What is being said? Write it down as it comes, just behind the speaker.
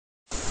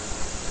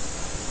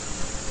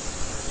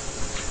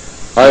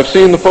I have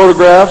seen the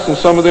photographs, and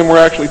some of them were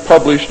actually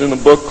published in a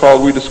book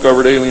called We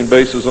Discovered Alien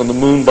Bases on the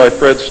Moon by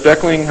Fred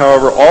Steckling.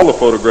 However, all the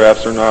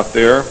photographs are not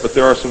there, but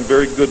there are some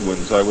very good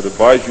ones. I would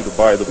advise you to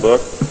buy the book.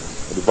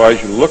 I would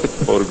advise you to look at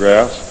the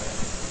photographs,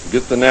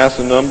 get the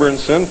NASA number, and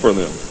send for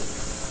them.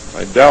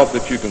 I doubt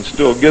that you can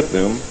still get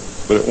them,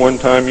 but at one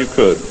time you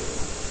could.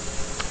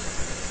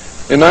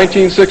 In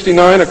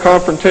 1969, a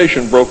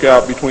confrontation broke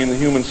out between the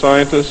human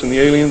scientists and the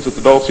aliens at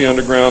the Dulce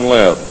Underground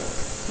Lab.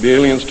 The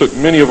aliens took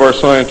many of our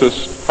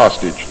scientists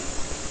hostage.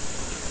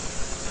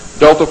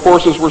 Delta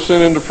forces were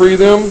sent in to free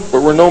them,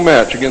 but were no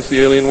match against the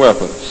alien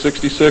weapons.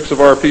 66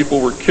 of our people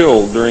were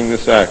killed during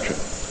this action.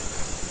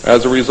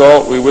 As a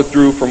result, we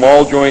withdrew from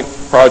all joint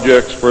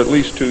projects for at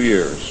least 2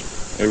 years.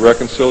 A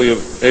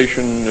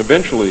reconciliation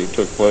eventually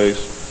took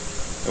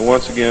place, and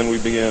once again we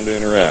began to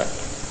interact.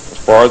 As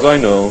far as I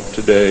know,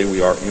 today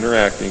we are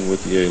interacting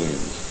with the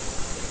aliens.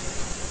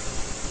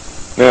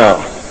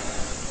 Now,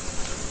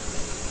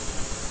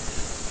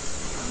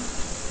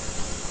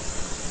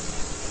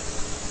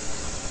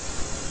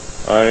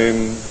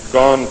 I'm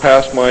gone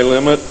past my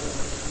limit.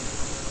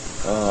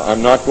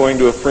 I'm not going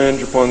to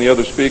infringe upon the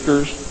other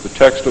speakers. The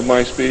text of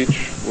my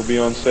speech will be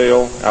on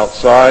sale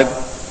outside.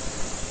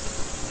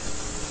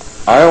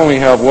 I only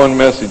have one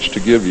message to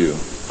give you.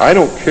 I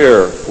don't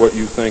care what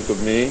you think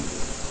of me.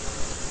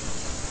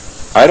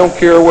 I don't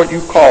care what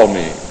you call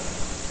me.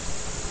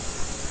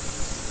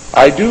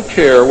 I do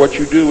care what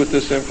you do with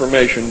this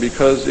information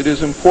because it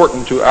is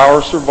important to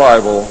our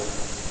survival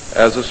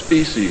as a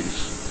species.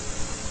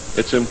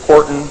 It's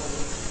important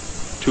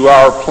to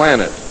our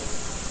planet.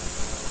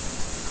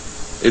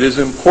 It is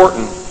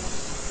important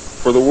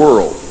for the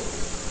world.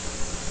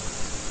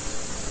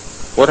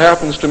 What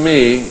happens to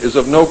me is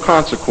of no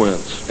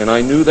consequence, and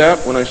I knew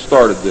that when I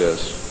started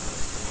this.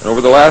 And over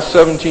the last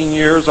 17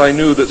 years, I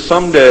knew that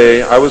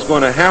someday I was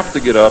going to have to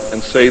get up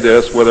and say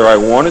this, whether I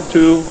wanted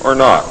to or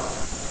not,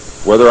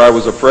 whether I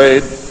was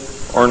afraid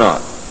or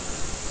not.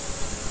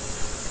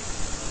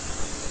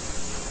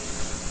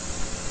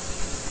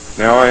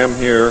 Now I am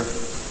here,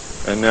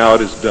 and now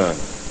it is done.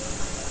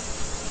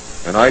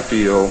 And I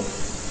feel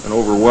an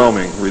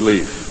overwhelming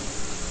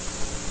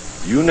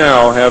relief. You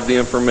now have the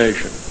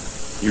information.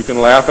 You can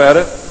laugh at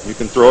it. You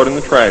can throw it in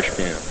the trash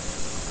can.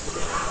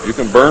 You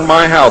can burn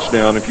my house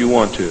down if you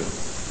want to.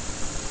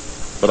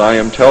 But I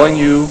am telling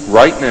you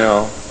right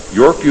now,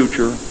 your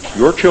future,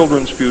 your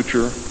children's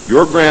future,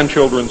 your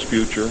grandchildren's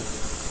future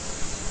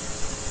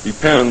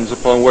depends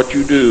upon what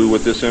you do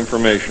with this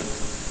information.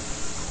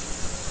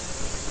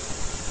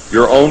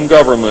 Your own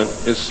government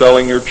is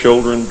selling your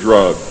children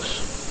drugs,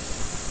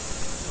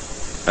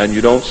 and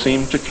you don't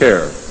seem to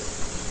care.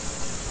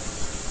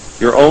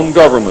 Your own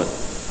government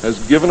has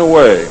given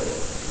away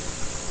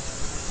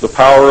the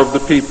power of the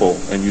people,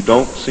 and you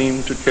don't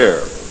seem to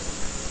care.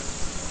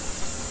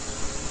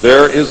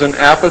 There is an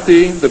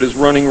apathy that is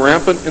running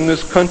rampant in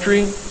this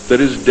country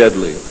that is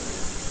deadly.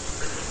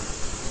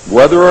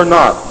 Whether or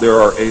not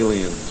there are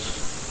aliens.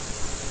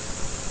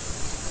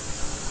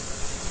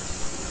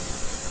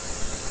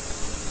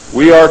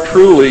 We are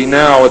truly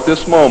now at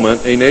this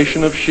moment a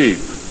nation of sheep.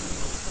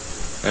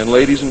 And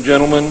ladies and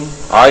gentlemen,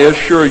 I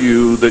assure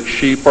you that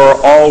sheep are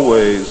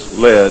always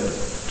led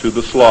to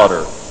the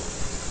slaughter.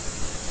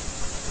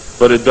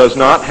 But it does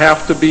not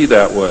have to be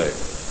that way.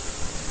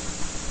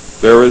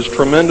 There is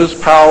tremendous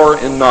power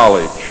in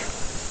knowledge.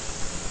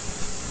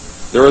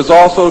 There is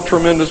also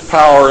tremendous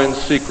power in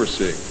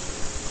secrecy.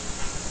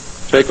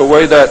 Take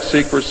away that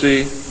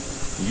secrecy,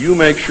 you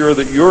make sure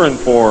that you're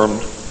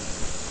informed,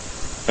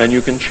 and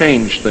you can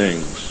change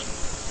things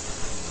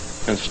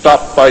and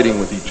stop fighting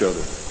with each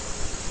other.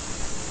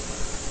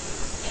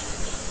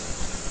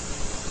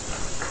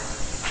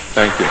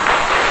 Thank you.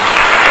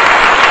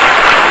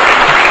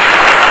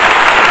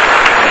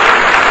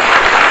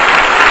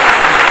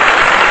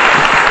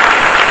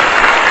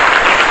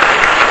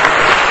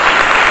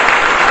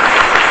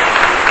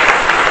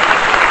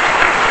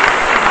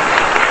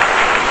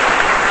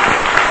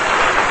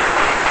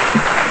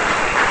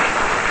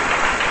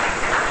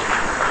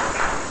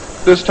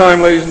 This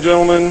time, ladies and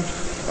gentlemen,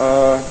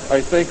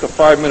 I think a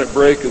 5-minute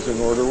break is in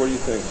order. What do you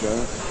think,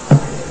 John?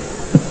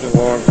 It's a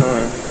long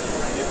time.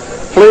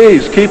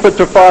 Please keep it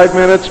to 5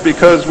 minutes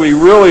because we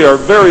really are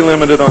very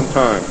limited on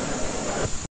time.